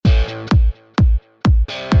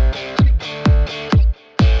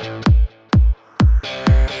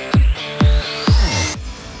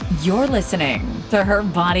You're listening to Her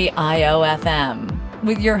Body IOFM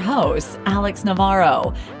with your hosts, Alex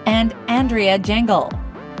Navarro and Andrea Jangle,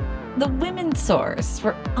 the women's source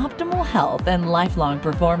for optimal health and lifelong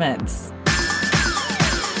performance.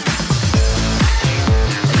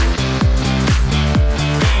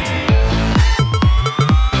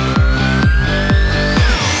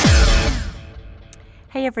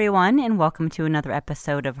 Hey everyone, and welcome to another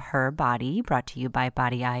episode of Her Body, brought to you by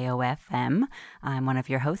Body IOFM. I'm one of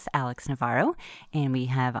your hosts, Alex Navarro, and we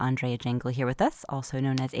have Andrea Jangle here with us, also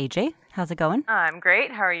known as AJ. How's it going? I'm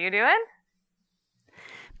great. How are you doing?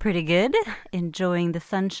 Pretty good. Enjoying the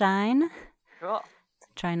sunshine. Cool.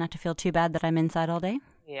 Trying not to feel too bad that I'm inside all day.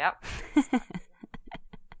 Yep.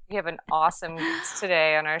 We have an awesome guest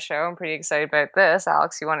today on our show. I'm pretty excited about this.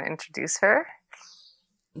 Alex, you want to introduce her?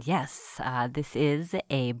 Yes, this is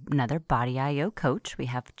another Body IO coach. We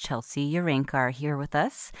have Chelsea Urankar here with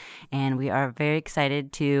us, and we are very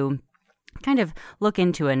excited to kind of look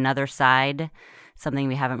into another side, something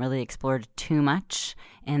we haven't really explored too much,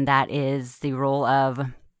 and that is the role of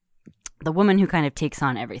the woman who kind of takes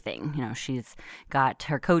on everything. You know, she's got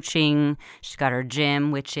her coaching, she's got her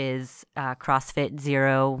gym, which is CrossFit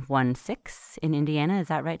 016 in Indiana. Is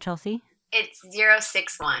that right, Chelsea? It's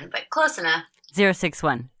 061, but close enough.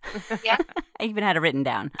 061. Yeah. I even had it written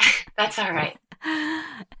down. That's all right.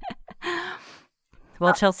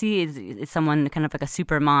 Well, Chelsea is someone kind of like a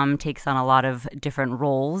super mom, takes on a lot of different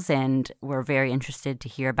roles, and we're very interested to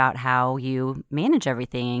hear about how you manage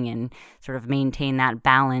everything and sort of maintain that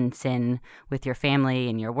balance with your family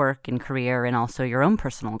and your work and career and also your own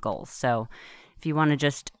personal goals. So if you want to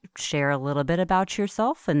just share a little bit about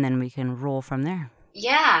yourself, and then we can roll from there.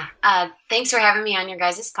 Yeah. Thanks for having me on your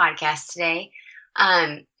guys' podcast today.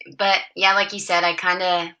 But yeah, like you said, I kind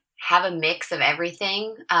of have a mix of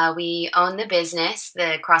everything. We own the business,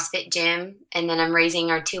 the CrossFit gym, and then I'm raising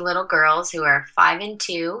our two little girls who are 5 and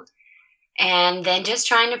 2. And then just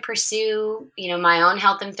trying to pursue, my own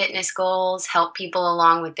health and fitness goals, help people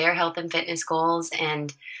along with their health and fitness goals,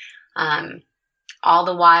 and all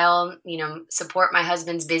the while, support my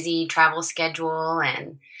husband's busy travel schedule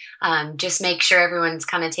and just make sure everyone's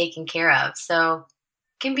kind of taken care of. So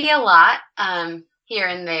it can be a lot here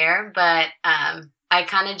and there, but I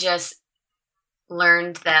kind of just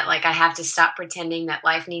learned that I have to stop pretending that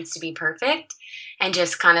life needs to be perfect and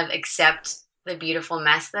just kind of accept the beautiful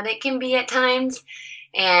mess that it can be at times,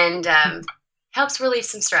 and helps relieve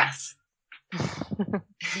some stress.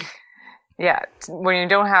 Yeah, when you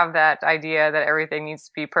don't have that idea that everything needs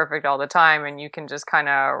to be perfect all the time and you can just kind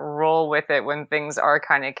of roll with it when things are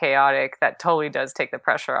kind of chaotic, that totally does take the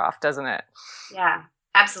pressure off, doesn't it? Yeah,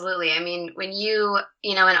 absolutely. I mean, when you,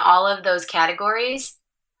 in all of those categories,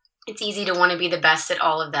 it's easy to want to be the best at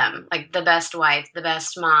all of them, like the best wife, the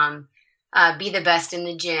best mom, be the best in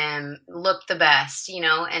the gym, look the best,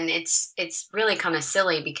 and it's really kind of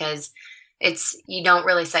silly because you don't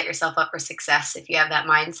really set yourself up for success if you have that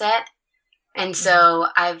mindset. And so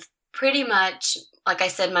I've pretty much, like I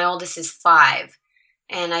said, my oldest is 5.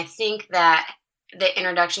 And I think that the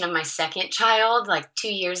introduction of my second child,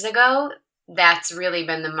 2 years ago, that's really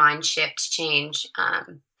been the mind shift change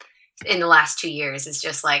in the last 2 years. It's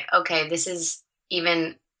just okay, this is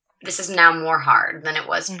now more hard than it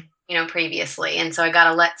was, previously. And so I got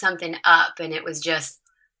to let something up, and it was just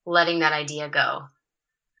letting that idea go.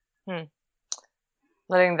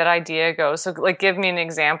 Letting that idea go. So give me an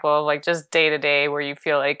example of just day to day where you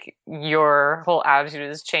feel like your whole attitude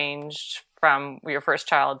has changed from your first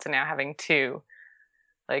child to now having 2,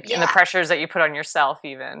 and the pressures that you put on yourself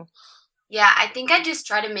even. Yeah, I think I just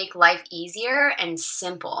try to make life easier and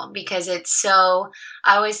simple because it's so,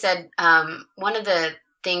 I always said, one of the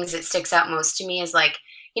things that sticks out most to me is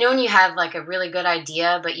when you have a really good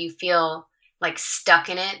idea, but you feel stuck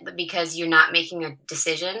in it because you're not making a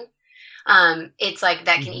decision. It's that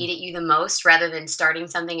can eat at you the most rather than starting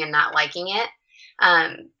something and not liking it.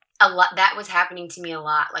 A lot that was happening to me a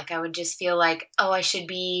lot. I would just feel I should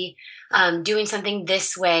be doing something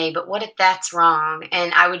this way, but what if that's wrong?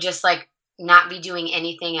 And I would just not be doing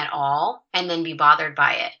anything at all and then be bothered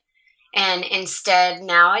by it. And instead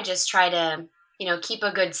now I just try to, keep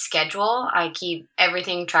a good schedule. I keep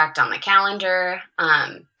everything tracked on the calendar.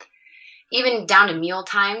 Even down to meal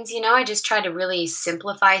times, I just try to really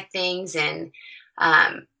simplify things and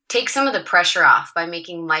take some of the pressure off by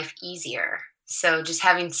making life easier. So just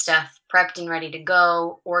having stuff prepped and ready to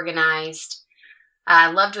go, organized. I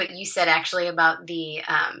loved what you said actually about the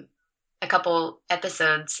a couple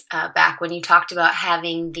episodes back when you talked about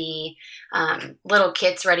having the little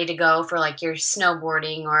kits ready to go for your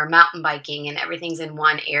snowboarding or mountain biking and everything's in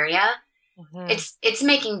one area. it's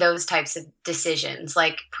making those types of decisions,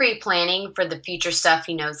 like pre-planning for the future stuff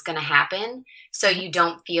you know is going to happen, so you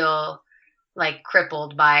don't feel like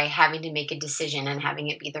crippled by having to make a decision and having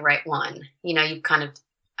it be the right one. You know, you've kind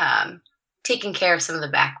of taken care of some of the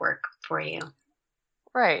back work for you.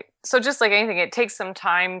 Right. So just like anything, it takes some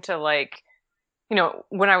time to like, you know,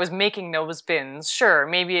 when I was making those bins, sure,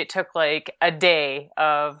 maybe it took like a day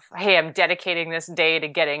of, hey, I'm dedicating this day to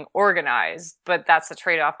getting organized, but that's the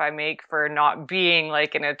trade-off I make for not being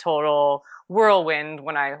like in a total whirlwind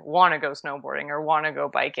when I want to go snowboarding or want to go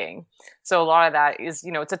biking. So a lot of that is,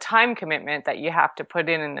 you know, it's a time commitment that you have to put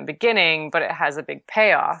in the beginning, but it has a big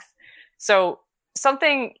payoff. So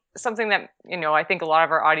something that, you know, I think a lot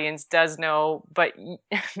of our audience does know, but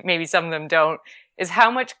maybe some of them don't, is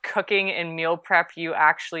how much cooking and meal prep you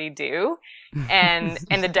actually do, and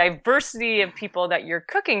the diversity of people that you're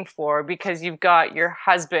cooking for, because you've got your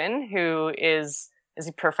husband who is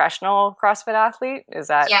a professional CrossFit athlete. Is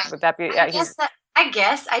that, would that be? I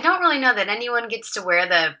guess I don't really know that anyone gets to wear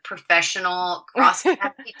the professional CrossFit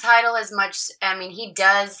athlete title as much. I mean,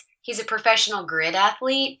 he's a professional grid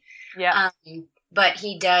athlete. Yeah. But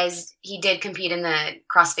he did compete in the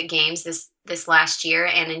CrossFit Games this last year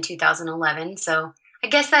and in 2011. So I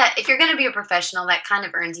guess that if you're going to be a professional, that kind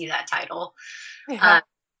of earns you that title. Yeah.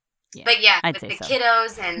 But yeah, I'd with say the so.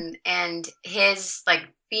 kiddos and his like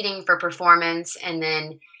feeding for performance, and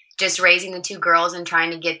then just raising the two girls and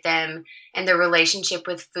trying to get them and their relationship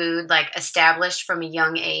with food like established from a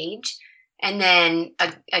young age. And then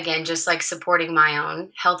again, just like supporting my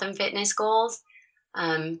own health and fitness goals.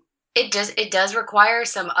 It does require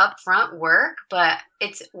some upfront work, but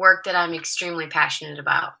it's work that I'm extremely passionate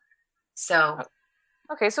about. So,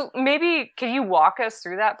 okay, so maybe can you walk us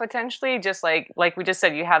through that potentially? Just like we just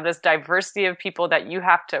said, you have this diversity of people that you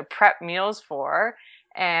have to prep meals for,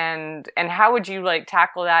 and how would you like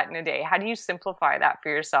tackle that in a day? How do you simplify that for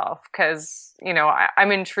yourself? Because, you know,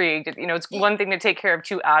 I'm intrigued. You know, it's one thing to take care of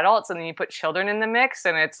two adults, and then you put children in the mix,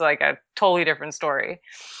 and it's like a totally different story.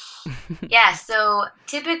 Yeah, so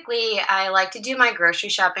typically I like to do my grocery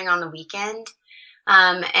shopping on the weekend.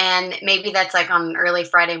 And maybe that's like on an early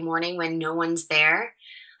Friday morning when no one's there.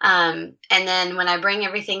 And then when I bring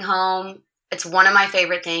everything home, it's one of my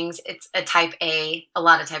favorite things. It's a type A. A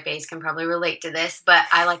lot of type A's can probably relate to this, but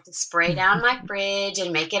I like to spray down my fridge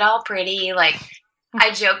and make it all pretty. Like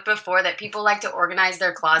I joked before that people like to organize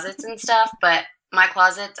their closets and stuff, but my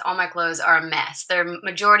closets, all my clothes are a mess.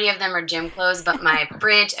 Majority of them are gym clothes, but my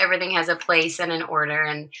fridge, everything has a place and an order,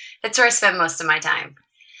 and that's where I spend most of my time.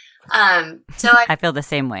 So I feel the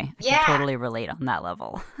same way. Yeah. I can totally relate on that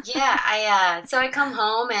level. Yeah, so I come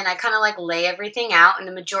home and I kind of like lay everything out, and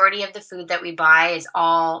the majority of the food that we buy is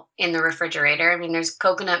all in the refrigerator. I mean, there's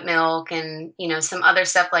coconut milk and, you know, some other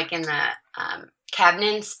stuff like in the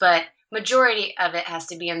cabinets, but majority of it has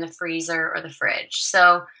to be in the freezer or the fridge.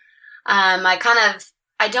 So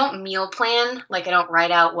I don't meal plan, like I don't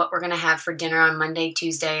write out what we're going to have for dinner on Monday,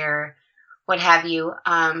 Tuesday, or what have you.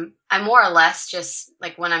 I more or less just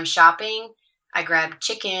like when I'm shopping, I grab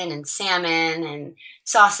chicken and salmon and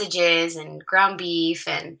sausages and ground beef,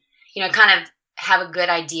 and, you know, kind of have a good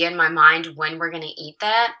idea in my mind when we're going to eat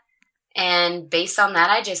that. And based on that,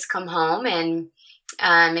 I just come home and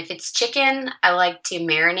if it's chicken, I like to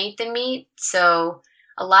marinate the meat. So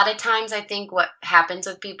a lot of times I think what happens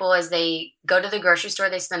with people is they go to the grocery store,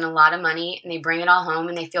 they spend a lot of money, and they bring it all home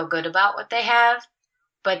and they feel good about what they have.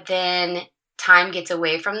 But then time gets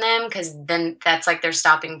away from them, because then that's like their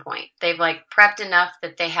stopping point. They've like prepped enough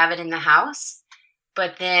that they have it in the house,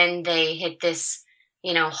 but then they hit this,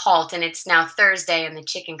 you know, halt, and it's now Thursday and the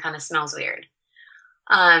chicken kind of smells weird.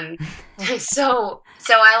 So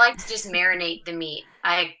I like to just marinate the meat.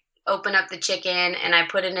 I open up the chicken and I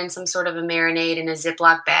put it in some sort of a marinade in a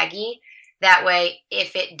Ziploc baggie. That way,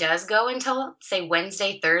 if it does go until, say,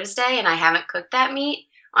 Wednesday, Thursday, and I haven't cooked that meat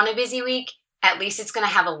on a busy week, at least it's going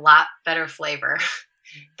to have a lot better flavor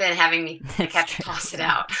than having me have to toss it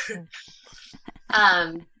out.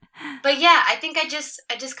 But yeah, I think I just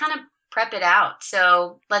kind of prep it out.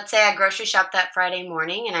 So let's say I grocery shop that Friday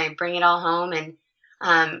morning and I bring it all home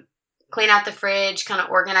and clean out the fridge, kind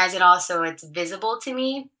of organize it all so it's visible to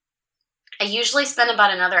me. I usually spend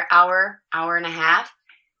about another hour and a half,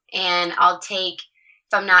 and I'll take,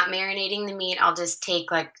 if I'm not marinating the meat, I'll just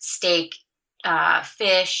take like steak,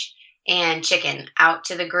 fish, and chicken out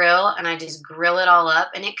to the grill, and I just grill it all up.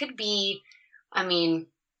 And it could be, I mean,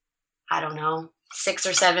 I don't know, 6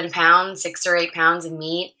 or 7 pounds, 6 or 8 pounds of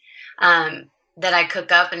meat that I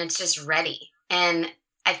cook up, and it's just ready. And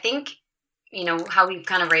I think, you know, how we've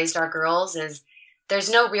kind of raised our girls is there's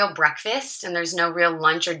no real breakfast and there's no real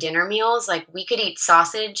lunch or dinner meals. Like we could eat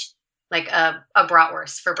sausage like a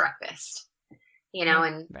bratwurst for breakfast, you know,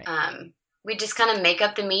 and we just kind of make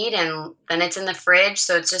up the meat and then it's in the fridge.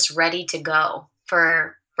 So it's just ready to go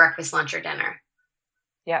for breakfast, lunch, or dinner.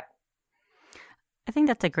 Yeah. I think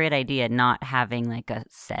that's a great idea, not having like a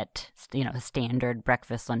set, a standard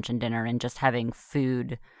breakfast, lunch, and dinner, and just having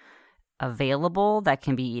food available that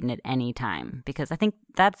can be eaten at any time. Because I think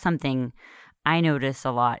that's something I notice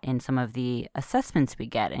a lot in some of the assessments we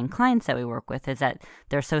get and clients that we work with, is that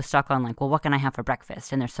they're so stuck on like, well, what can I have for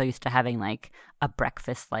breakfast? And they're so used to having like a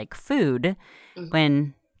breakfast like food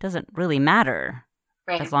when it doesn't really matter.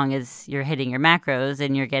 Right. As long as you're hitting your macros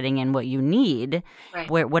and you're getting in what you need,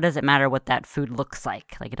 what does it matter what that food looks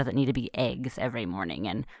like? Like, it doesn't need to be eggs every morning.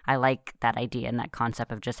 And I like that idea and that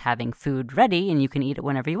concept of just having food ready and you can eat it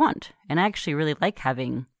whenever you want. And I actually really like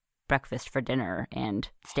having breakfast for dinner and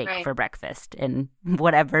steak for breakfast and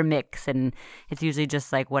whatever mix. And it's usually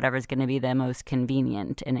just like whatever's going to be the most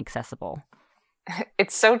convenient and accessible.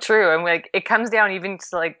 It's so true. And like, it comes down even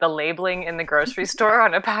to like the labeling in the grocery store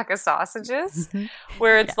on a pack of sausages,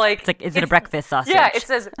 where it's like, is it a breakfast sausage? Yeah, it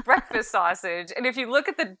says breakfast sausage. And if you look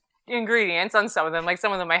at the ingredients on some of them, like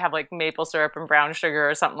some of them might have like maple syrup and brown sugar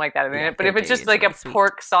or something like that in it. But if it's just like a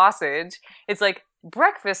pork sausage, it's like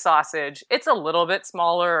breakfast sausage. It's a little bit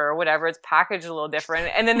smaller or whatever. It's packaged a little different.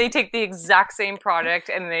 And then they take the exact same product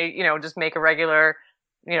and they, just make a regular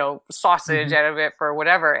sausage out of it for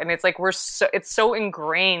whatever. And it's like, it's so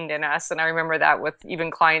ingrained in us. And I remember that with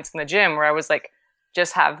even clients in the gym where I was like,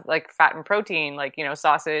 just have like fat and protein, like,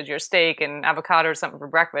 sausage or steak and avocado or something for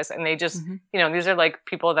breakfast. And they just, these are like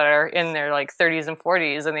people that are in their like 30s and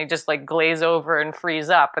 40s and they just like glaze over and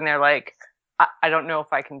freeze up. And they're like, I don't know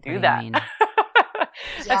if I can do that.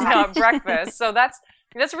 That's not breakfast. So that's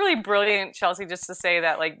really brilliant, Chelsea, just to say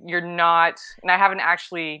that like, you're not, and I haven't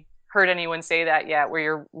actually heard anyone say that yet, where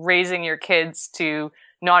you're raising your kids to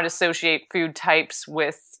not associate food types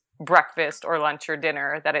with breakfast or lunch or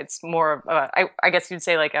dinner, that it's more of a, I guess you'd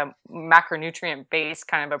say like a macronutrient based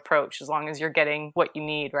kind of approach, as long as you're getting what you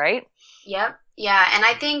need, right? Yep. Yeah. And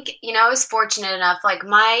I think, I was fortunate enough, like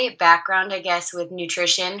my background, I guess, with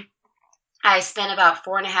nutrition, I spent about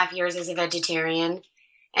 4.5 years as a vegetarian.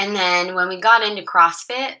 And then when we got into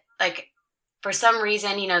CrossFit, like, for some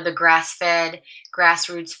reason, the grass-fed,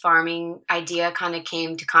 grassroots farming idea kind of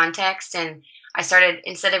came to context. And I started,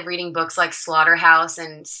 instead of reading books like Slaughterhouse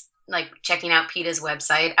and like checking out PETA's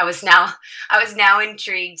website, I was now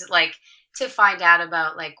intrigued, like, to find out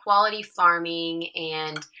about like quality farming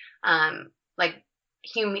and like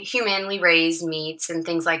humanly raised meats and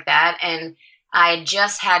things like that. And I had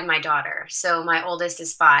just had my daughter. So my oldest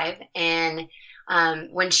is 5. And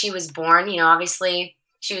when she was born, obviously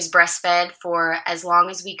she was breastfed for as long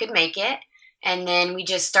as we could make it. And then we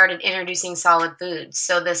just started introducing solid foods.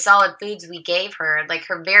 So the solid foods we gave her, like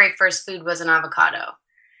her very first food was an avocado.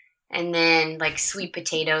 And then like sweet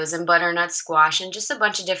potatoes and butternut squash and just a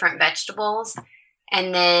bunch of different vegetables.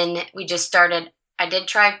 And then we just started, I did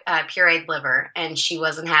try pureed liver and she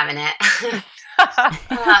wasn't having it.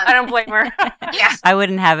 I don't blame her. Yeah. I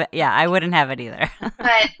wouldn't have it. Yeah, I wouldn't have it either.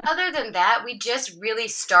 But other than that, we just really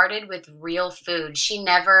started with real food.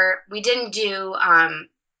 We didn't do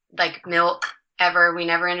like milk ever. We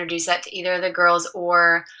never introduced that to either of the girls,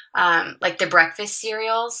 or like the breakfast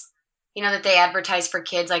cereals, that they advertise for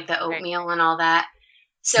kids, like the oatmeal and all that.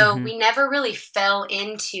 So we never really fell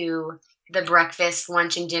into the breakfast,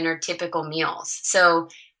 lunch, and dinner typical meals. So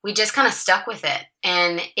we just kind of stuck with it.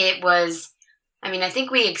 And it was, I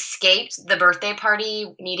think we escaped the birthday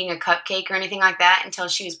party needing a cupcake or anything like that until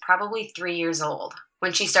she was probably 3 years old,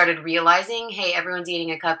 when she started realizing, hey, everyone's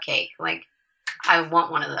eating a cupcake. Like, I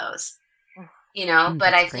want one of those,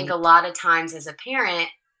 but I think a lot of times as a parent,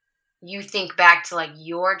 you think back to like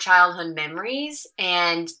your childhood memories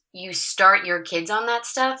and you start your kids on that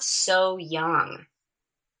stuff so young,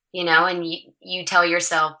 and you tell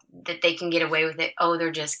yourself that they can get away with it. Oh,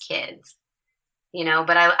 they're just kids.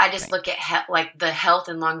 But I just look at like the health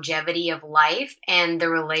and longevity of life and the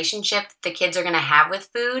relationship the kids are going to have with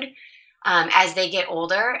food as they get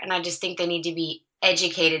older. And I just think they need to be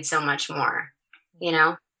educated so much more,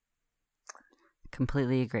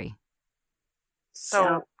 Completely agree.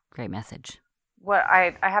 So great message. What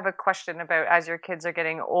I have a question about, as your kids are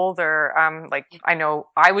getting older, like I know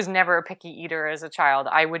I was never a picky eater as a child.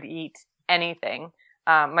 I would eat anything.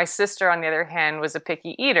 My sister, on the other hand, was a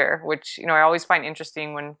picky eater, which, I always find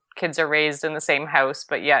interesting when kids are raised in the same house,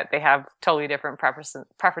 but yet they have totally different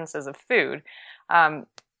preferences of food.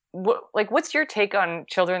 what's your take on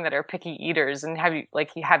children that are picky eaters, and have you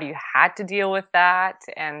had to deal with that,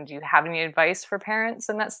 and do you have any advice for parents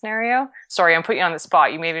in that scenario? Sorry, I'm putting you on the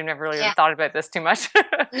spot. You maybe have never really thought about this too much.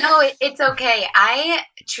 No, it's okay.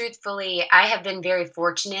 Truthfully, I have been very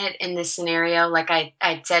fortunate in this scenario. Like I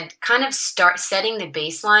said, kind of start setting the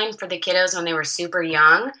baseline for the kiddos when they were super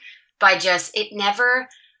young by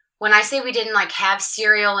when I say we didn't like have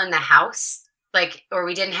cereal in the house, or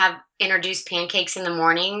we didn't have introduced pancakes in the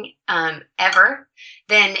morning ever,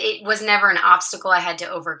 then it was never an obstacle I had to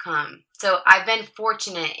overcome. So I've been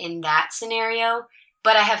fortunate in that scenario,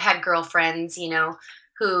 but I have had girlfriends,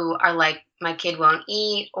 who are like, my kid won't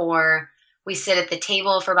eat, or we sit at the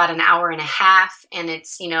table for about an hour and a half and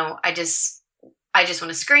it's, I just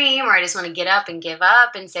want to scream, or I just want to get up and give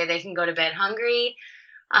up and say they can go to bed hungry.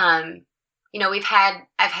 I've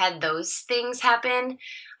had those things happen.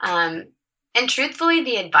 And truthfully,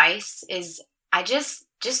 the advice is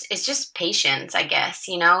it's just patience, I guess.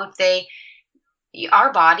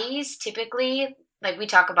 Our bodies typically, like we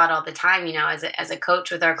talk about all the time, as a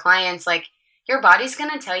coach with our clients, like your body's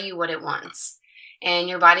going to tell you what it wants, and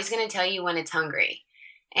your body's going to tell you when it's hungry.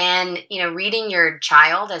 And, reading your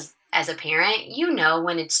child as a parent,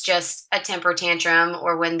 when it's just a temper tantrum,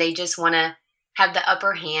 or when they just want to have the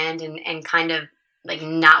upper hand and kind of like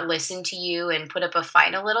not listen to you and put up a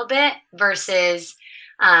fight a little bit, versus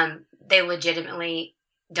they legitimately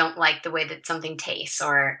don't like the way that something tastes,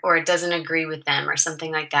 or it doesn't agree with them or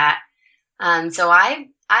something like that. So I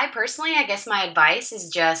personally, I guess my advice is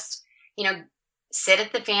just, sit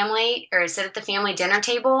at the family dinner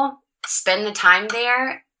table, spend the time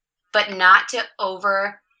there, but not to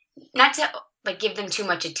give them too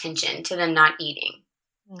much attention to them not eating.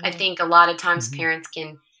 Mm-hmm. I think a lot of times parents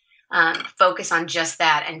can focus on just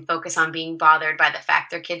that and focus on being bothered by the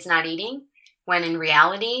fact their kid's not eating, when in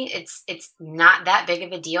reality, it's not that big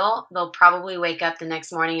of a deal. They'll probably wake up the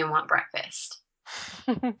next morning and want breakfast.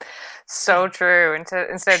 So true.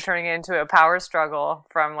 Instead of turning it into a power struggle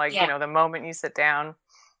from the moment you sit down.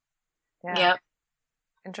 Yeah. Yep.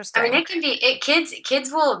 Interesting. I mean, it can be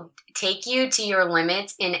kids will take you to your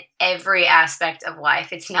limits in every aspect of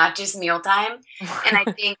life. It's not just mealtime. And I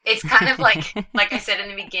think it's kind of like I said in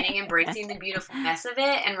the beginning, embracing the beautiful mess of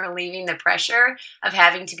it and relieving the pressure of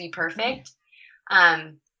having to be perfect.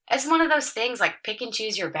 It's one of those things, like pick and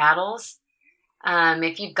choose your battles.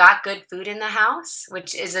 If you've got good food in the house,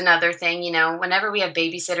 which is another thing, whenever we have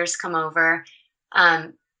babysitters come over,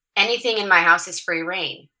 anything in my house is free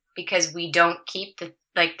reign, because we don't keep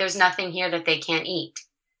there's nothing here that they can't eat.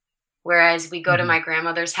 Whereas we go to my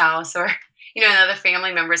grandmother's house, or, another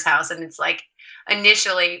family member's house, and it's like,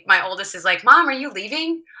 initially my oldest is like, Mom, are you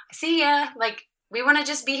leaving? See ya. We want to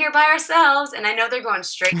just be here by ourselves. And I know they're going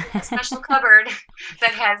straight to the special cupboard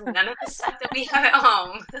that has none of the stuff that we have at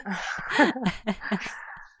home.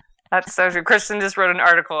 That's so true. Kristen just wrote an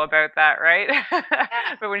article about that, right? Yeah.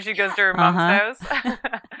 But when she goes to her mom's house.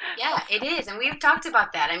 Yeah, it is. And we've talked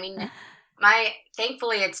about that. I mean,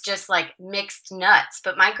 thankfully it's just like mixed nuts,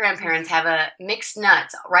 but my grandparents have a mixed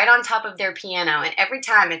nuts right on top of their piano. And every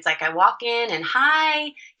time it's like I walk in and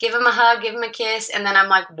hi, give them a hug, give them a kiss. And then I'm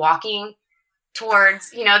like walking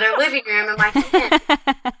towards, their living room. I'm like,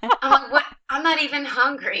 I'm like, what? I'm not even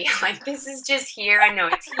hungry. I'm like, this is just here. I know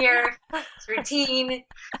it's here. It's routine.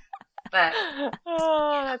 But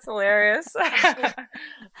that's hilarious.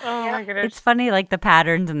 My goodness. It's funny, the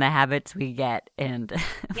patterns and the habits we get, and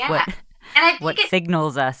what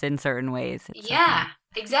signals us in certain ways.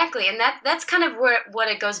 Exactly. And that's kind of what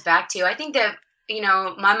it goes back to. I think that,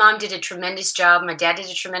 my mom did a tremendous job. My dad did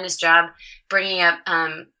a tremendous job bringing up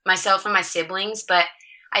myself and my siblings. But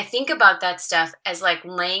I think about that stuff as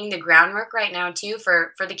laying the groundwork right now too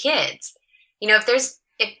for the kids.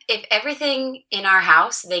 If everything in our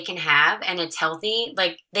house they can have and it's healthy,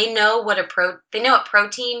 they know what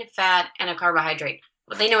protein, fat, and a carbohydrate.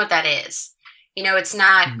 They know what that is. It's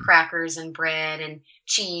not crackers and bread and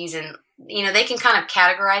cheese, and they can kind of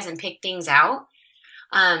categorize and pick things out.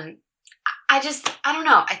 I don't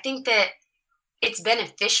know. I think that it's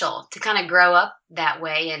beneficial to kind of grow up that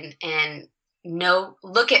way and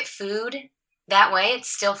look at food that way. It's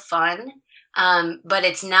still fun, but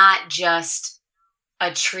it's not just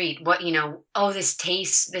a treat. This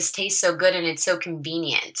tastes so good and it's so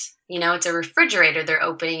convenient. It's a refrigerator they're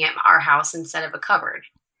opening at our house instead of a cupboard.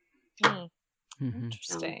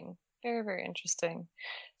 Interesting. Very, very interesting.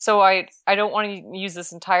 So I don't want to use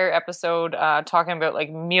this entire episode talking about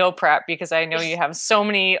meal prep, because I know you have so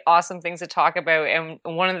many awesome things to talk about. And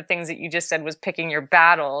one of the things that you just said was picking your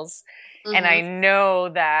battles. Mm-hmm. And I know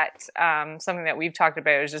that something that we've talked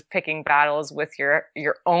about is just picking battles with your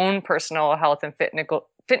own personal health and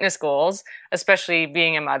fitness goals, especially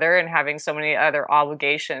being a mother and having so many other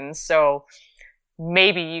obligations. So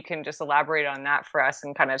maybe you can just elaborate on that for us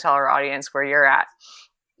and kind of tell our audience where you're at.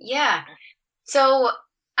 Yeah. So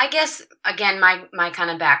I guess, again, my kind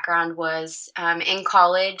of background was in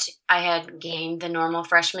college, I had gained the normal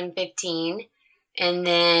freshman 15. And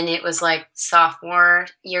then it was like sophomore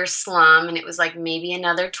year slum, and it was like maybe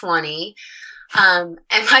another 20. And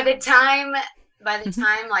by the time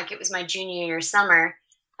like it was my junior year summer,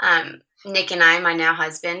 Nick and I, my now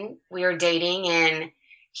husband, we were dating, and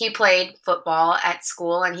he played football at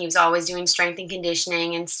school, and he was always doing strength and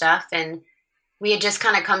conditioning and stuff. And we had just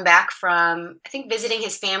kind of come back from, I think, visiting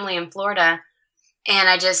his family in Florida. And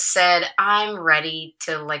I just said, I'm ready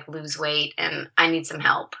to like lose weight and I need some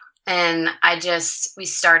help. And we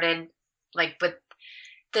started like with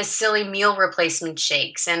the silly meal replacement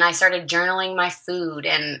shakes, and I started journaling my food,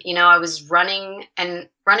 and, you know, I was running the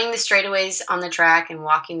straightaways on the track and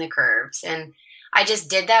walking the curves. And I just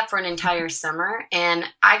did that for an entire summer, and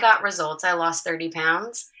I got results. I lost 30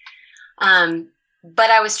 pounds.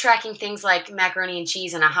 But I was tracking things like macaroni and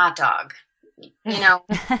cheese and a hot dog. You know,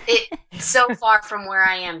 it's so far from where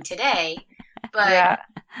I am today, but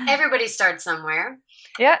everybody starts somewhere.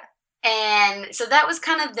 Yeah. And so that was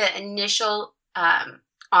kind of the initial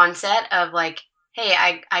onset of like, hey,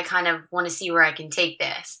 I kind of want to see where I can take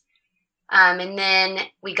this. And then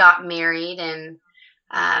we got married, and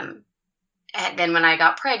then when I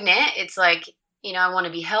got pregnant, it's like, you know, I want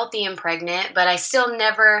to be healthy and pregnant, but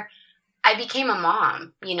I became a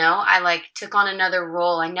mom, you know, I like took on another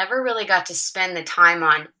role. I never really got to spend the time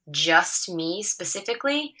on just me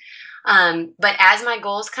specifically. But as my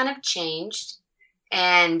goals kind of changed,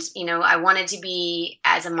 and, you know, I wanted to be,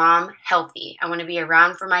 as a mom, healthy. I want to be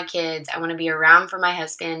around for my kids. I want to be around for my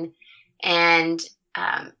husband, and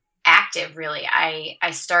active, really.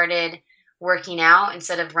 I started working out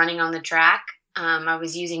instead of running on the track. I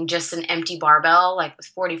was using just an empty barbell, like with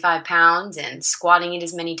 45 pounds, and squatting it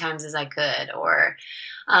as many times as I could, or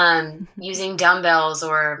using dumbbells,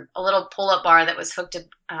 or a little pull-up bar that was hooked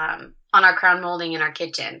on our crown molding in our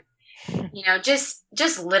kitchen. You know, just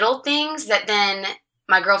little things that then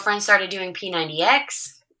my girlfriend started doing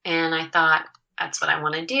P90X, and I thought, that's what I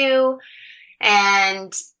want to do.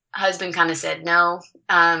 And husband kind of said, no,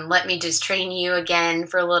 let me just train you again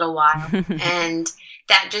for a little while. And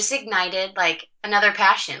that just ignited like another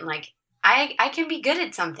passion. Like I can be good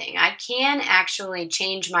at something. I can actually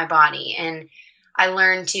change my body. And I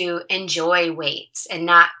learned to enjoy weights, and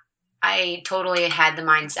I totally had the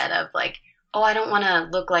mindset of like, oh, I don't want to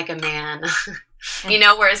look like a man, you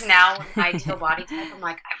know, whereas now with my ideal body type, I'm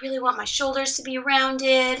like, I really want my shoulders to be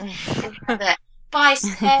rounded and have that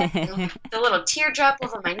bicep and the little teardrop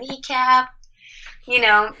over my kneecap. You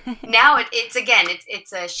know, now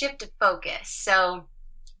it's a shift of focus. So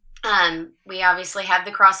we obviously have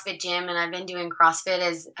the CrossFit gym, and I've been doing CrossFit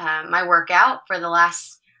as my workout for the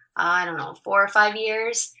last, 4 or 5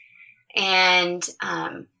 years. And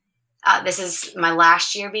this is my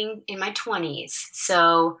last year being in my 20s.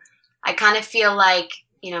 So I kind of feel like,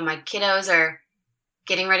 you know, my kiddos are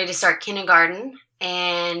getting ready to start kindergarten.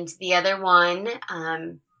 And the other one,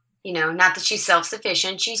 you know, not that she's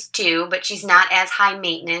self-sufficient, she's 2, but she's not as high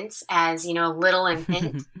maintenance as, you know, a little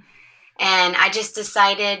infant. And I just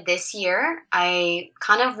decided this year I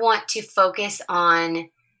kind of want to focus on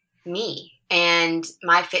me and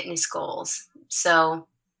my fitness goals. So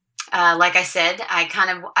like I said, I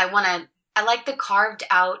like the carved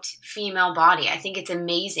out female body. I think it's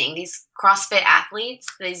amazing. These CrossFit athletes,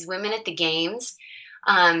 these women at the games,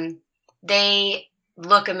 they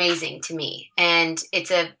look amazing to me. And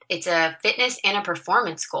it's a fitness and a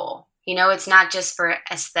performance goal. You know, it's not just for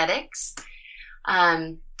aesthetics.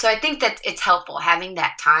 So I think that it's helpful having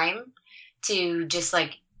that time to just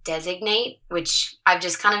like designate, which I've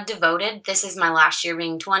just kind of devoted. This is my last year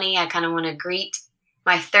being 20. I kind of want to greet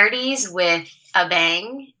my 30s with a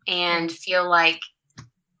bang and I feel like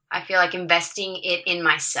investing it in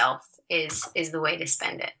myself is the way to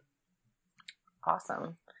spend it.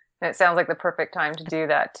 Awesome. And it sounds like the perfect time to do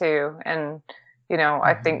that too. And, you know,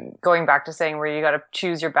 I think going back to saying where you got to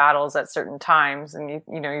choose your battles at certain times, and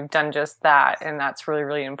you've done just that. And that's really,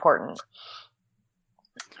 really important.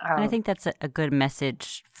 And I think that's a good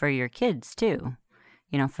message for your kids too,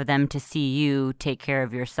 you know, for them to see you take care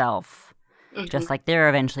of yourself, just like they're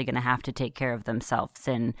eventually going to have to take care of themselves,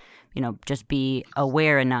 and, you know, just be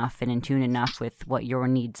aware enough and in tune enough with what your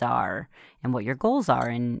needs are and what your goals are,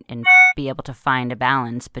 and be able to find a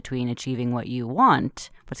balance between achieving what you want,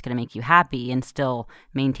 what's going to make you happy, and still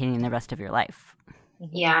maintaining the rest of your life.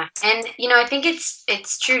 Yeah. And, you know, I think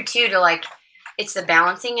it's true too to like, it's the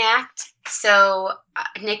balancing act. So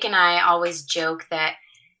Nick and I always joke that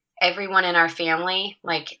everyone in our family,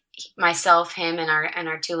 like myself, him, and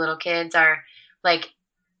our two little kids, are like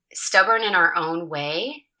stubborn in our own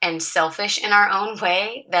way and selfish in our own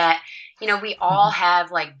way. That, you know, we all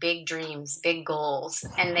have like big dreams, big goals,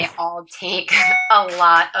 and they all take a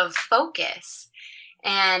lot of focus.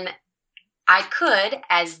 And I could,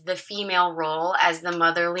 as the female role, as the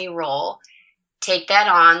motherly role, take that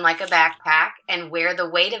on like a backpack and wear the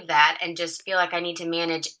weight of that and just feel like I need to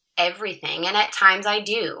manage everything. And at times I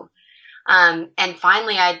do. And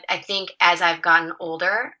finally, I think as I've gotten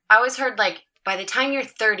older, I always heard like, by the time you're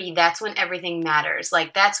 30, that's when everything matters.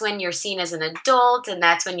 Like, that's when you're seen as an adult, and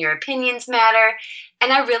that's when your opinions matter.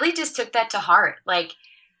 And I really just took that to heart. Like,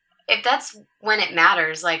 if that's when it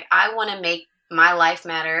matters, like, I want to make my life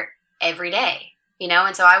matter every day. You know,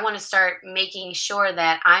 and so I want to start making sure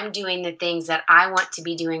that I'm doing the things that I want to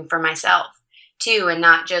be doing for myself too, and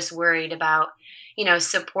not just worried about, you know,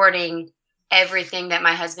 supporting everything that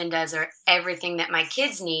my husband does or everything that my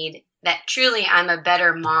kids need. That truly I'm a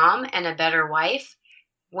better mom and a better wife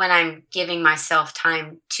when I'm giving myself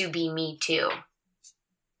time to be me too.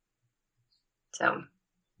 So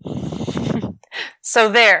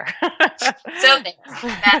there. So there.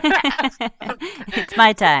 That's that. It's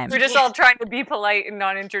my time. We're just all trying to be polite and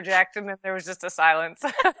not interject, and then there was just a silence.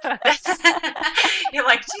 You're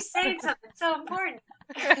like, she's saying something so important.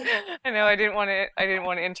 I know I didn't want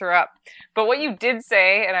to interrupt, but what you did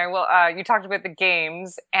say, and I will. You talked about the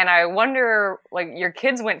games, and I wonder, like, your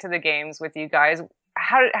kids went to the games with you guys.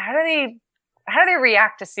 How do they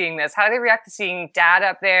react to seeing this? How do they react to seeing Dad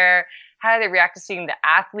up there? How do they react to seeing the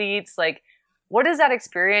athletes? Like, what is that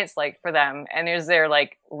experience like for them? And is there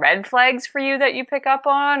like red flags for you that you pick up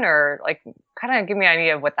on, or like kind of give me an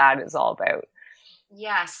idea of what that is all about?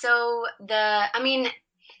 Yeah. So they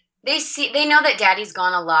know that Daddy's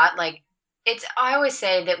gone a lot. Like, I always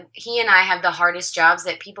say that he and I have the hardest jobs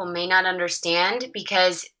that people may not understand,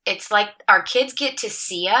 because it's like our kids get to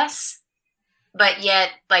see us, but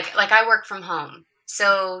yet like I work from home.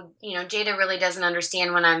 So, you know, Jada really doesn't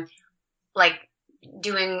understand when I'm like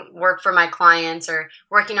doing work for my clients or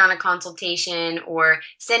working on a consultation or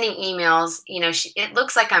sending emails. You know, it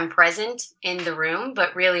looks like I'm present in the room,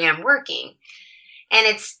 but really I'm working. And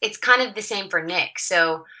it's kind of the same for Nick.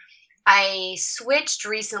 So I switched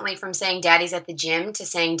recently from saying Daddy's at the gym to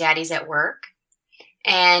saying Daddy's at work.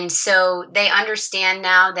 And so they understand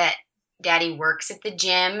now that Daddy works at the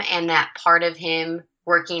gym, and that part of him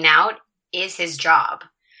working out is his job.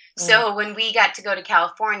 Mm. So when we got to go to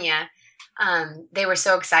California, they were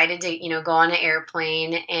so excited to, you know, go on an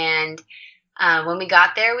airplane. And when we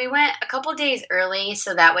got there, we went a couple days early,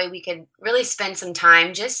 so that way we could really spend some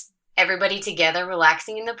time just everybody together,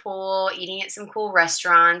 relaxing in the pool, eating at some cool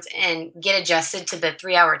restaurants, and get adjusted to the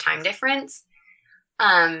 3-hour time difference.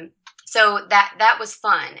 So that was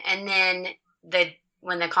fun. And then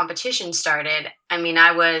when the competition started, I mean,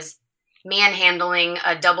 I was manhandling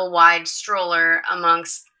a double wide stroller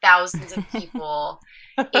amongst thousands of people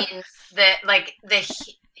in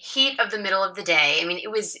the heat of the middle of the day. I mean,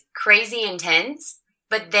 it was crazy intense,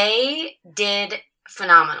 but they did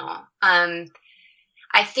phenomenal.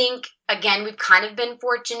 I think, again, we've kind of been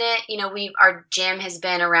fortunate. You know, our gym has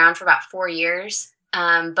been around for about 4 years,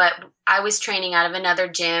 but I was training out of another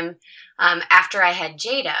gym after I had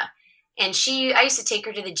Jada. And I used to take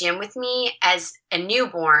her to the gym with me as a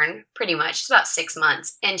newborn, pretty much. She's about 6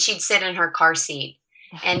 months. And she'd sit in her car seat.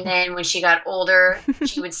 And then when she got older,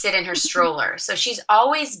 she would sit in her stroller. So she's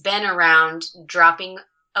always been around dropping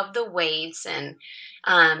of the weights and,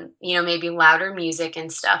 you know, maybe louder music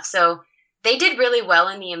and stuff. So they did really well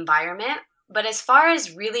in the environment. But as far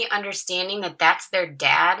as really understanding that that's their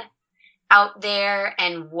dad out there,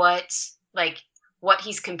 and what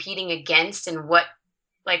he's competing against, and what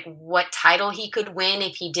title he could win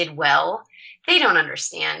if he did well, they don't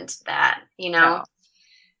understand that, you know?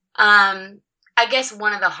 No. I guess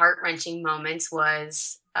one of the heart-wrenching moments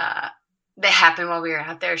was that happened while we were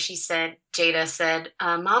out there. Jada said,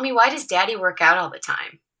 Mommy, why does Daddy work out all the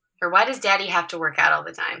time? Or why does Daddy have to work out all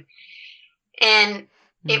the time? And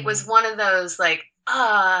it was one of those like,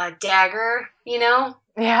 dagger, you know?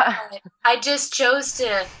 Yeah. I just chose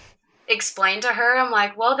to explain to her, I'm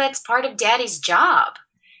like, well, that's part of Daddy's job,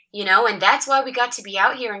 you know? And that's why we got to be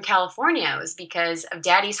out here in California, was because of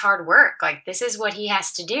Daddy's hard work. Like, this is what he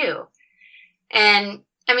has to do. And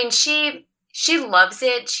I mean, she loves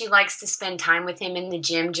it. She likes to spend time with him in the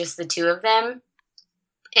gym, just the two of them.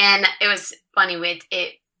 And it was funny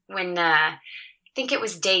when I think it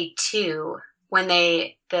was day 2 when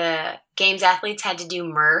the games athletes had to do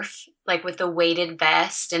Murph, like with the weighted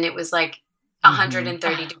vest. And it was like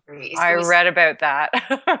 130 degrees. I read about that.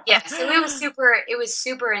 Yeah, so it was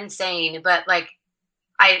super insane. But like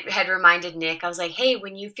I had reminded Nick, I was like, hey,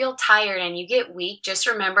 when you feel tired and you get weak, just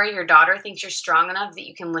remember your daughter thinks you're strong enough that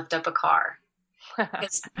you can lift up a car.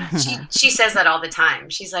 Because she says that all the time.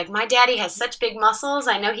 She's like, my daddy has such big muscles.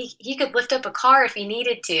 I know he could lift up a car if he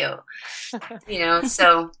needed to.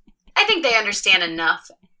 So I think they understand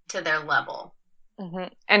enough to their level.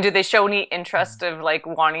 Mm-hmm. And do they show any interest of like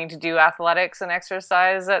wanting to do athletics and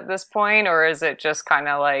exercise at this point, or is it just kind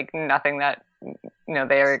of like nothing that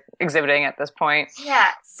they're exhibiting at this point? Yeah,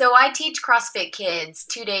 so I teach CrossFit Kids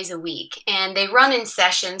 2 days a week, and they run in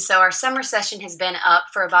sessions. So our summer session has been up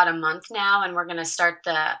for about a month now, and we're going to start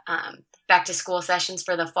the back to school sessions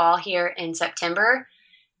for the fall here in September.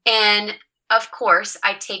 And of course,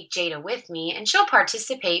 I take Jada with me, and she'll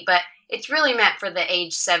participate, but it's really meant for the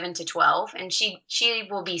age 7 to 12, and she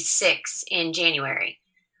will be 6 in January.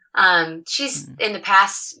 She's in the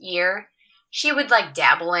past year, she would like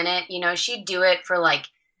dabble in it. She'd do it for like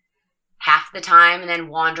half the time and then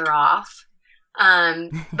wander off.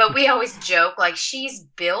 But we always joke, like, she's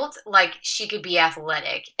built like she could be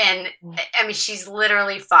athletic. And I mean, she's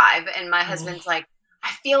literally 5. And my husband's like,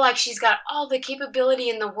 I feel like she's got all the capability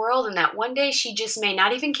in the world, and that one day she just may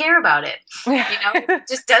not even care about it. It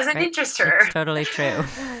just doesn't interest her. It's totally true.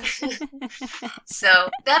 So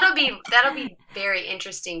that'll be very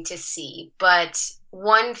interesting to see. But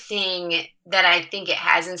one thing that I think it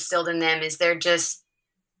has instilled in them is they're just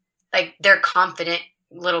like, they're confident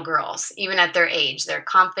little girls, even at their age. They're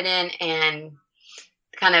confident and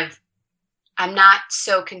kind of, I'm not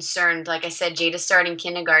so concerned. Like I said, Jada's starting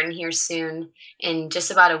kindergarten here soon in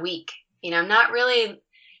just about a week. I'm not really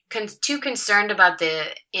too concerned about the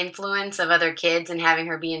influence of other kids and having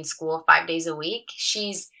her be in school 5 days a week.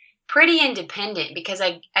 She's pretty independent because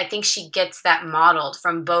I think she gets that modeled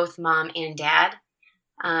from both mom and dad.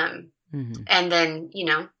 And then,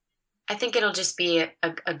 I think it'll just be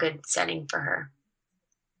a good setting for her.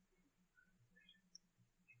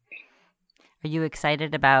 Are you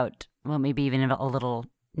excited about, well, maybe even a little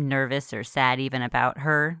nervous or sad even about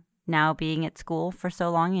her now being at school for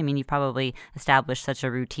so long? I mean, you probably established such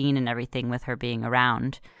a routine and everything with her being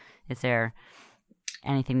around. Is there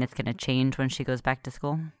anything that's going to change when she goes back to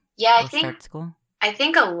school? Yeah, I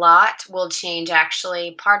think a lot will change,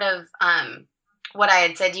 actually. Part of what I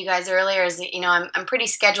had said to you guys earlier is that, I'm pretty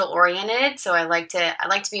schedule oriented, so I like to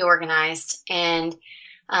be organized. And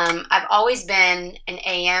I've always been an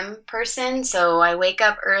AM person, so I wake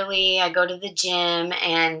up early, I go to the gym,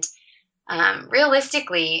 and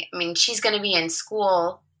realistically, I mean, she's going to be in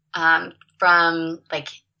school from like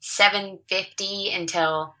 7:50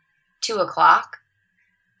 until 2 o'clock.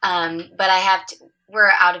 But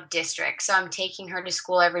we're out of district, so I'm taking her to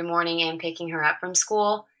school every morning and picking her up from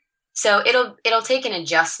school. So it'll take an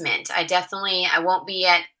adjustment. I won't be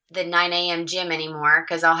at the 9 a.m. gym anymore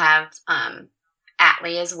because I'll have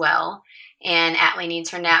Atlee as well, and Atlee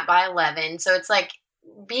needs her nap by 11. So it's like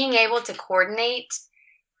being able to coordinate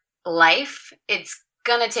life. It's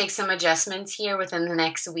gonna take some adjustments here within the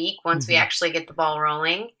next week once we actually get the ball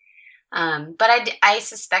rolling. But I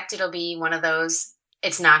suspect it'll be one of those.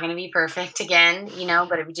 It's not going to be perfect again,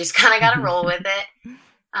 but we just kind of got to roll with it.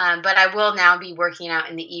 But I will now be working out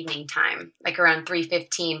in the evening time, like around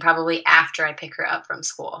 3:15, probably after I pick her up from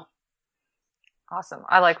school. Awesome.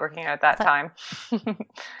 I like working out at that time.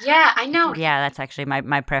 Yeah, I know. Yeah, that's actually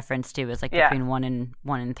my preference too, is like between 1 and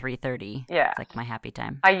 3:30. Yeah. It's like my happy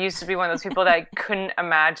time. I used to be one of those people that I couldn't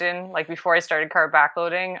imagine, like before I started carb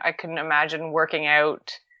backloading, I couldn't imagine working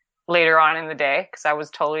out later on in the day because I was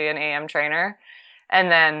totally an AM trainer. And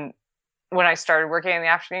then when I started working in the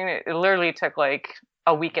afternoon, it literally took like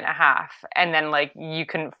a week and a half. And then like you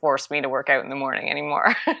couldn't force me to work out in the morning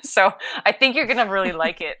anymore. So I think you're going to really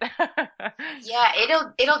like it. Yeah,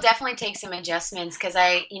 it'll definitely take some adjustments because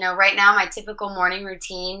right now my typical morning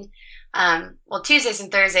routine, Tuesdays and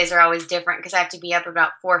Thursdays are always different because I have to be up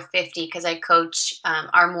about 4:50 because I coach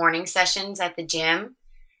our morning sessions at the gym.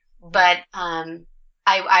 But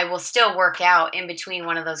I will still work out in between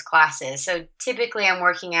one of those classes. So typically I'm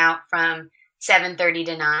working out from 7:30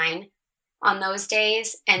 to 9 on those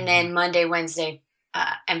days. And then Monday, Wednesday,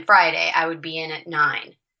 and Friday, I would be in at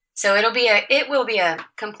 9. So it will be a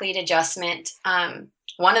complete adjustment.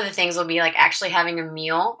 One of the things will be like actually having a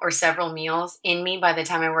meal or several meals in me by the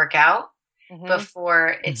time I work out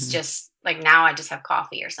before it's just like now I just have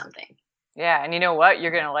coffee or something. Yeah, and you know what?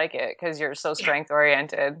 You're going to like it because you're so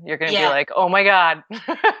strength-oriented. You're going to be like, oh my God.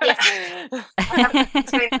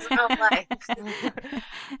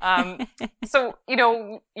 So,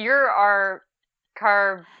 you're our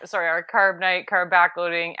carb night, carb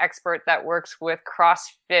backloading expert that works with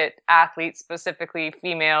CrossFit athletes, specifically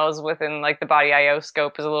females within like the Body IO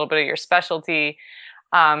scope is a little bit of your specialty.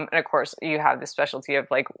 And of course you have the specialty of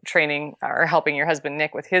like training or helping your husband,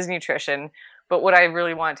 Nick, with his nutrition. But what I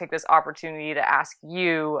really want to take this opportunity to ask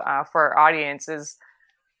you for our audience is,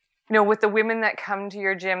 you know, with the women that come to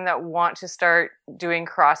your gym that want to start doing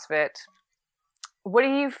CrossFit, what do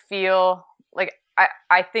you feel like?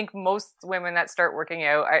 I think most women that start working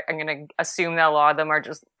out, I'm going to assume that a lot of them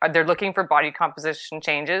they're looking for body composition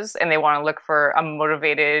changes and they want to look for a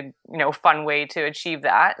motivated, you know, fun way to achieve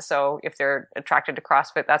that. So if they're attracted to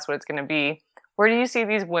CrossFit, that's what it's going to be. Where do you see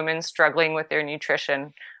these women struggling with their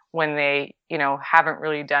nutrition when they, you know, haven't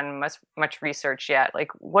really done much research yet?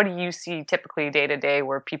 Like, what do you see typically day to day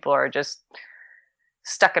where people are just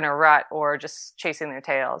stuck in a rut or just chasing their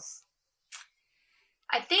tails?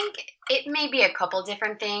 I think it may be a couple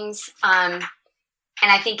different things. And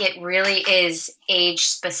I think it really is age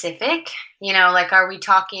specific. You know, like, are we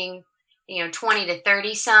talking, you know, 20 to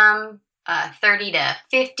 30 some, 30 to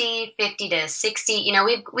 50, 50 to 60? You know,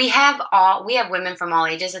 we have women from all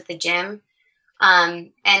ages at the gym.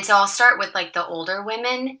 And so I'll start with like the older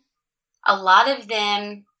women. A lot of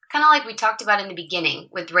them, kind of like we talked about in the beginning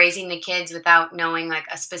with raising the kids without knowing like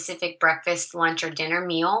a specific breakfast, lunch, or dinner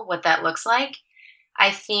meal, what that looks like. I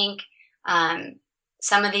think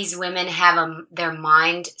some of these women have their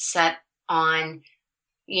mind set on,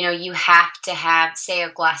 you know, you have to have, say, a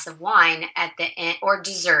glass of wine at the end, or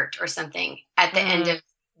dessert or something at the end of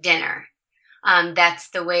dinner. That's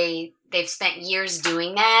the way they've spent years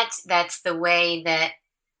doing that. That's the way that,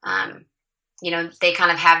 you know, they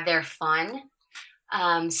kind of have their fun.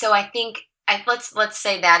 So I think let's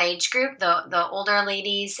say that age group, the older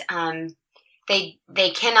ladies,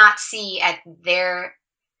 they cannot see at their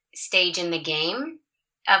stage in the game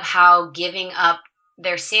of how giving up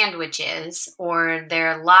their sandwiches or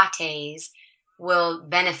their lattes will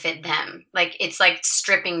benefit them. Like, it's like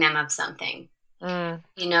stripping them of something,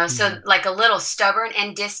 you know? So like a little stubborn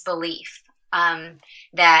and disbelief,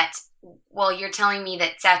 that, well, you're telling me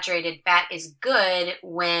that saturated fat is good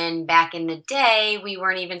when back in the day we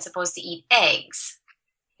weren't even supposed to eat eggs.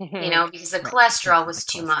 You know, because the cholesterol was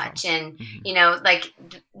too much. And, you know, like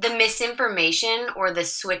the misinformation or the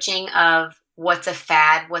switching of what's a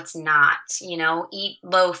fad, what's not, you know, eat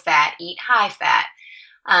low fat, eat high fat.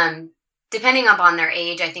 Depending upon their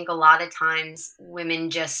age, I think a lot of times women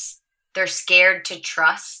they're scared to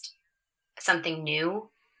trust something new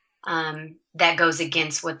that goes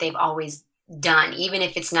against what they've always done, even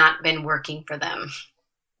if it's not been working for them,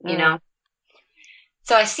 you know?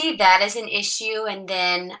 So I see that as an issue. And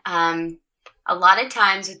then a lot of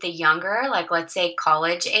times with the younger, like let's say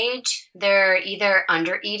college age, they're either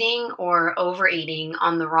under eating or overeating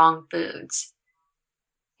on the wrong foods.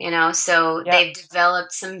 You know, so they've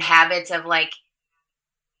developed some habits of like,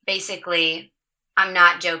 basically, I'm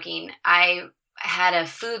not joking. I had a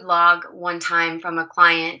food log one time from a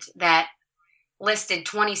client that listed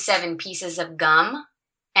 27 pieces of gum.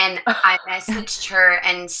 And I messaged her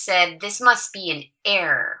and said, this must be an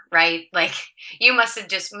error, right? Like, you must have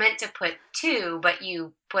just meant to put 2, but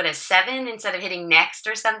you put a 7 instead of hitting next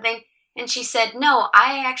or something. And she said, no,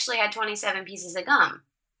 I actually had 27 pieces of gum.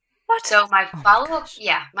 What? So my follow-up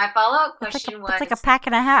question was... It's like a pack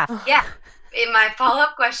and a half. Yeah. My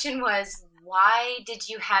follow-up question was, why did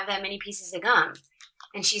you have that many pieces of gum?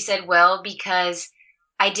 And she said, well, because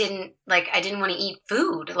I didn't want to eat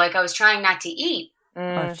food. Like, I was trying not to eat.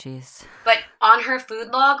 Oh, jeez. But on her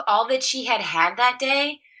food log, all that she had that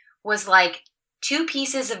day was like 2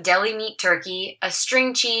 pieces of deli meat turkey, a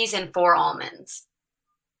string cheese, and 4 almonds.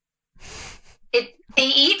 They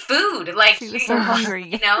eat food. Like, she was so hungry.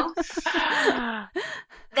 You know?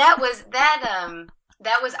 That was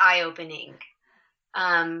eye-opening.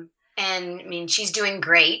 And I mean, she's doing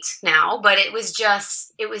great now, but it was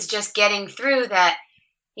just getting through that.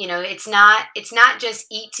 You know, it's not just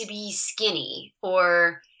eat to be skinny,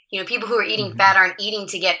 or, you know, people who are eating fat aren't eating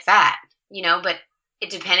to get fat, you know, but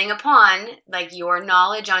depending upon like your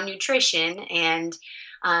knowledge on nutrition and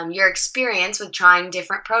your experience with trying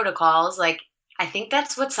different protocols, like, I think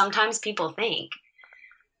that's what sometimes people think.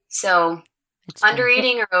 So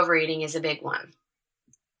undereating or overeating is a big one.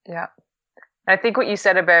 Yeah. I think what you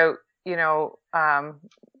said about, you know,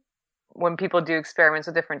 when people do experiments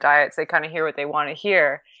with different diets, they kind of hear what they want to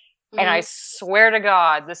hear. And I swear to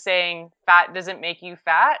God, the saying, fat doesn't make you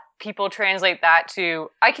fat, people translate that to,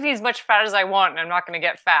 I can eat as much fat as I want and I'm not going to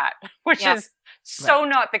get fat, which is so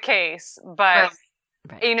not the case. But,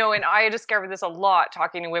 you know, and I discovered this a lot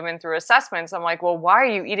talking to women through assessments. I'm like, well, why are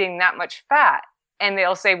you eating that much fat? and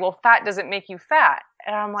they'll say, well, fat doesn't make you fat.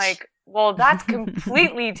 And I'm like, well, that's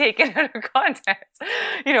completely taken out of context.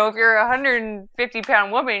 You know, if you're a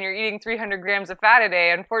 150-pound woman and you're eating 300 grams of fat a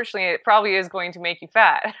day, unfortunately, it probably is going to make you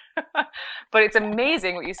fat. But it's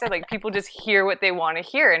amazing what you said. Like, people just hear what they want to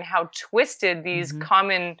hear, and how twisted these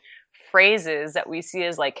common phrases that we see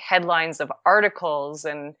as like headlines of articles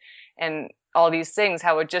and all these things,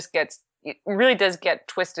 how it really does get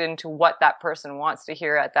twisted into what that person wants to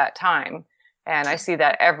hear at that time. And I see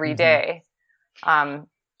that every day.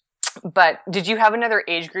 But did you have another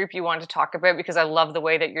age group you wanted to talk about? Because I love the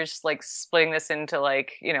way that you're just like splitting this into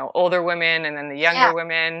like, you know, older women and then the younger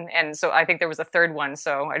women. And so I think there was a third one.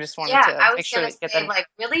 So I just wanted to make sure that you get them. Like,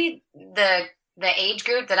 really the age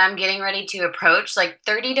group that I'm getting ready to approach, like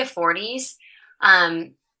 30 to 40s,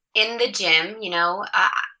 in the gym, you know,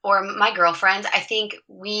 or my girlfriends, I think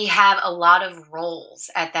we have a lot of roles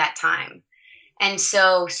at that time. And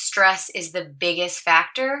so stress is the biggest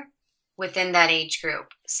factor within that age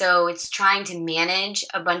group. So it's trying to manage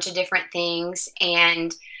a bunch of different things.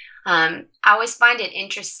 And I always find it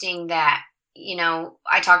interesting that, you know,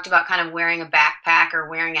 I talked about kind of wearing a backpack or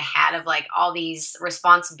wearing a hat of like all these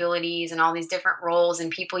responsibilities and all these different roles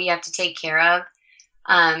and people you have to take care of.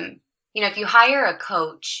 You know, if you hire a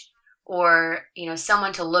coach or, you know,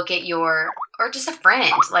 someone to look at or just a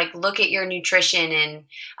friend, like look at your nutrition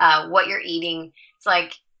and what you're eating, it's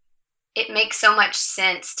like, it makes so much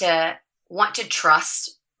sense to want to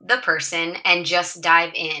trust the person and just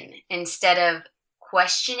dive in instead of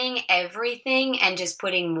questioning everything and just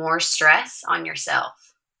putting more stress on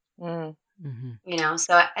yourself. You know,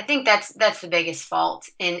 so I think that's the biggest fault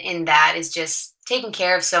in that, is just taking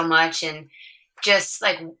care of so much and just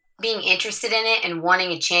like being interested in it and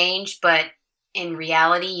wanting a change. But in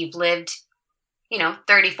reality, you've lived, you know,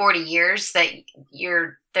 30, 40 years that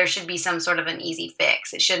there should be some sort of an easy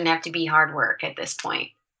fix. It shouldn't have to be hard work at this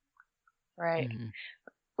point. Right.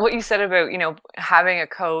 What you said about, you know, having a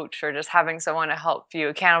coach or just having someone to help you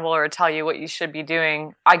accountable or tell you what you should be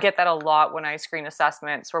doing. I get that a lot when I screen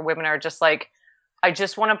assessments where women are just like, I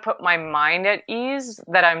just want to put my mind at ease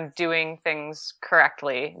that I'm doing things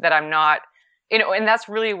correctly, that I'm not, you know, and that's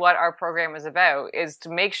really what our program is about, is to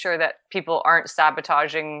make sure that people aren't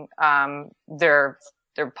sabotaging their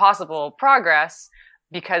possible progress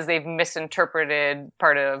because they've misinterpreted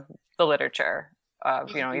part of the literature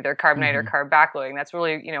of, you know, either carb night or carb backloading. That's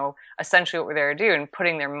really, you know, essentially what we're there to do, and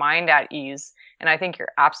putting their mind at ease. And I think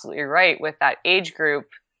you're absolutely right with that age group.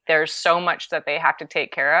 There's so much that they have to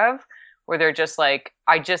take care of where they're just like,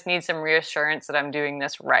 I just need some reassurance that I'm doing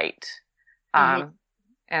this right. And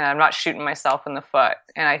I'm not shooting myself in the foot.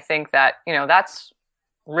 And I think that, you know, that's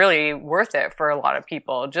really worth it for a lot of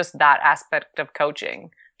people. Just that aspect of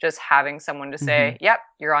coaching, just having someone to say, yep,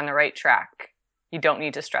 you're on the right track. You don't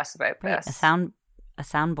need to stress about this. A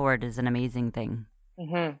soundboard is an amazing thing.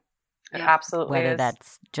 It absolutely Whether is.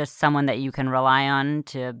 that's just someone that you can rely on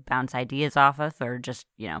to bounce ideas off of, or just,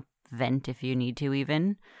 you know, vent if you need to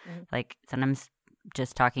even. Like sometimes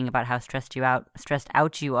just talking about how stressed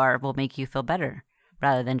out you are will make you feel better,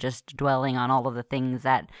 rather than just dwelling on all of the things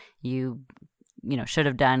that you know, should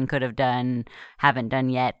have done, could have done, haven't done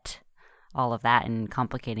yet, all of that, and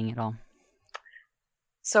complicating it all.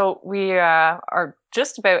 So we are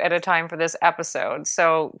just about at a time for this episode.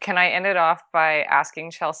 So can I end it off by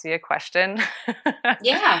asking Chelsea a question?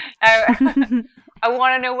 Yeah. I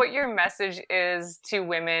want to know what your message is to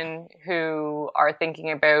women who are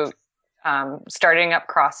thinking about starting up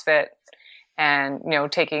CrossFit and, you know,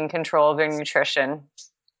 taking control of their nutrition.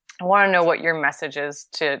 I want to know what your message is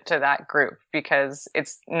to that group, because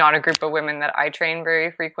it's not a group of women that I train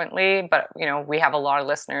very frequently, but, you know, we have a lot of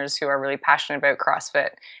listeners who are really passionate about CrossFit,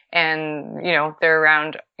 and, you know, they're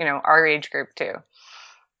around, you know, our age group too.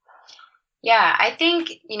 Yeah, I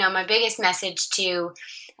think, you know, my biggest message to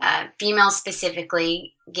females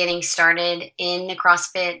specifically getting started in the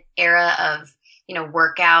CrossFit era of, you know,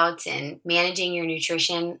 workouts and managing your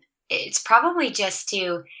nutrition, it's probably just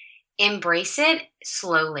to embrace it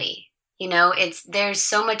slowly. You know, there's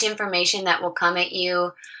so much information that will come at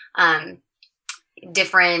you,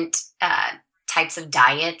 different types of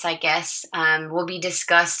diets, I guess, will be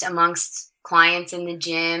discussed amongst clients in the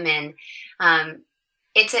gym, and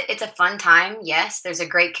it's a fun time. Yes, there's a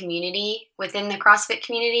great community within the CrossFit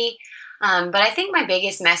community, but I think my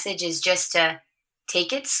biggest message is just to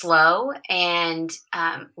take it slow and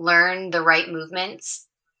learn the right movements,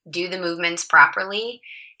 do the movements properly,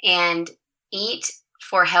 and eat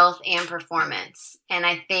for health and performance. And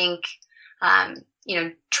I think, you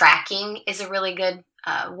know, tracking is a really good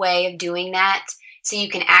way of doing that. So you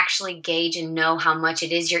can actually gauge and know how much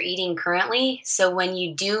it is you're eating currently. So when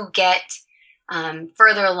you do get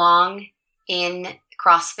further along in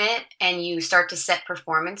CrossFit and you start to set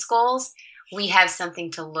performance goals, we have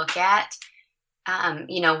something to look at.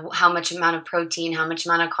 How much amount of protein, how much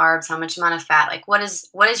amount of carbs, how much amount of fat, like what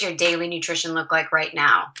does your daily nutrition look like right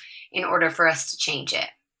now in order for us to change it?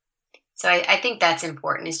 So I think that's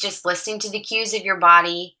important, is just listening to the cues of your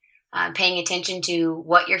body, paying attention to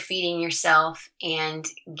what you're feeding yourself and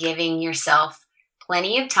giving yourself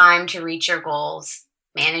plenty of time to reach your goals,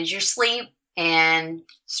 manage your sleep, and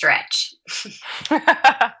stretch.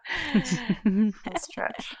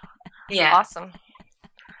 Stretch. Yeah. Awesome.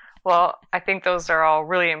 Well, I think those are all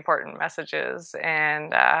really important messages.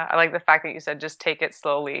 And I like the fact that you said just take it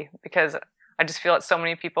slowly, because I just feel that so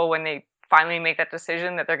many people, when they finally make that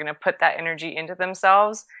decision that they're going to put that energy into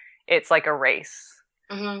themselves, it's like a race.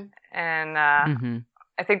 Mm-hmm. And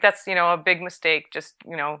I think that's, a big mistake. Just,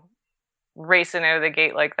 racing out of the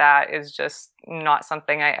gate like that is just not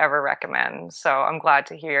something I ever recommend. So I'm glad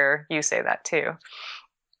to hear you say that too.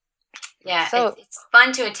 Yeah, so, it's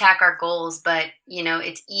fun to attack our goals, but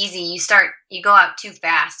it's easy. You go out too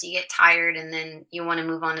fast, you get tired, and then you want to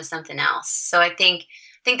move on to something else. So I think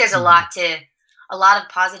there's a lot of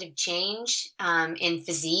positive change in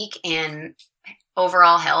physique and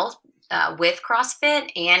overall health with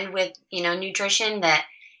CrossFit and with nutrition. That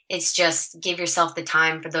it's just give yourself the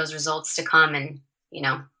time for those results to come, and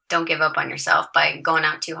don't give up on yourself by going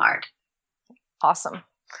out too hard. Awesome.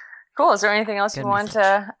 Cool. Is there anything else you want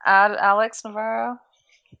to add, Alex Navarro?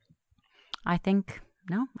 I think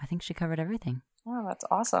she covered everything. Oh, that's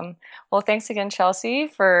awesome. Well, thanks again, Chelsea,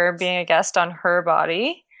 for being a guest on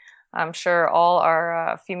HERBODY. I'm sure all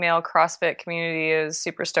our female CrossFit community is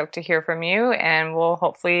super stoked to hear from you, and we'll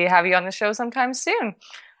hopefully have you on the show sometime soon.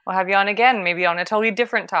 We'll have you on again, maybe on a totally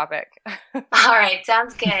different topic. All right.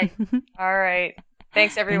 Sounds good. All right.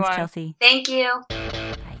 Thanks, everyone. Thanks, Chelsea. Thank you.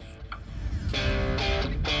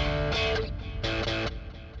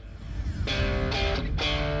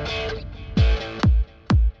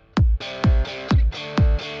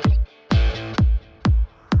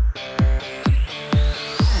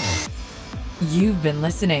 You've been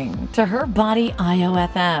listening to HERBODY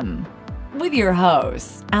IOFM with your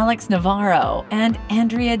hosts, Alex Navarro and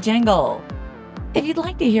Andrea Jengel. If you'd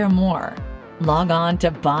like to hear more, log on to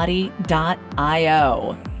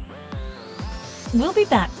body.io. We'll be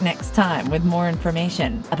back next time with more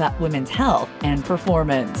information about women's health and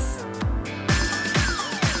performance.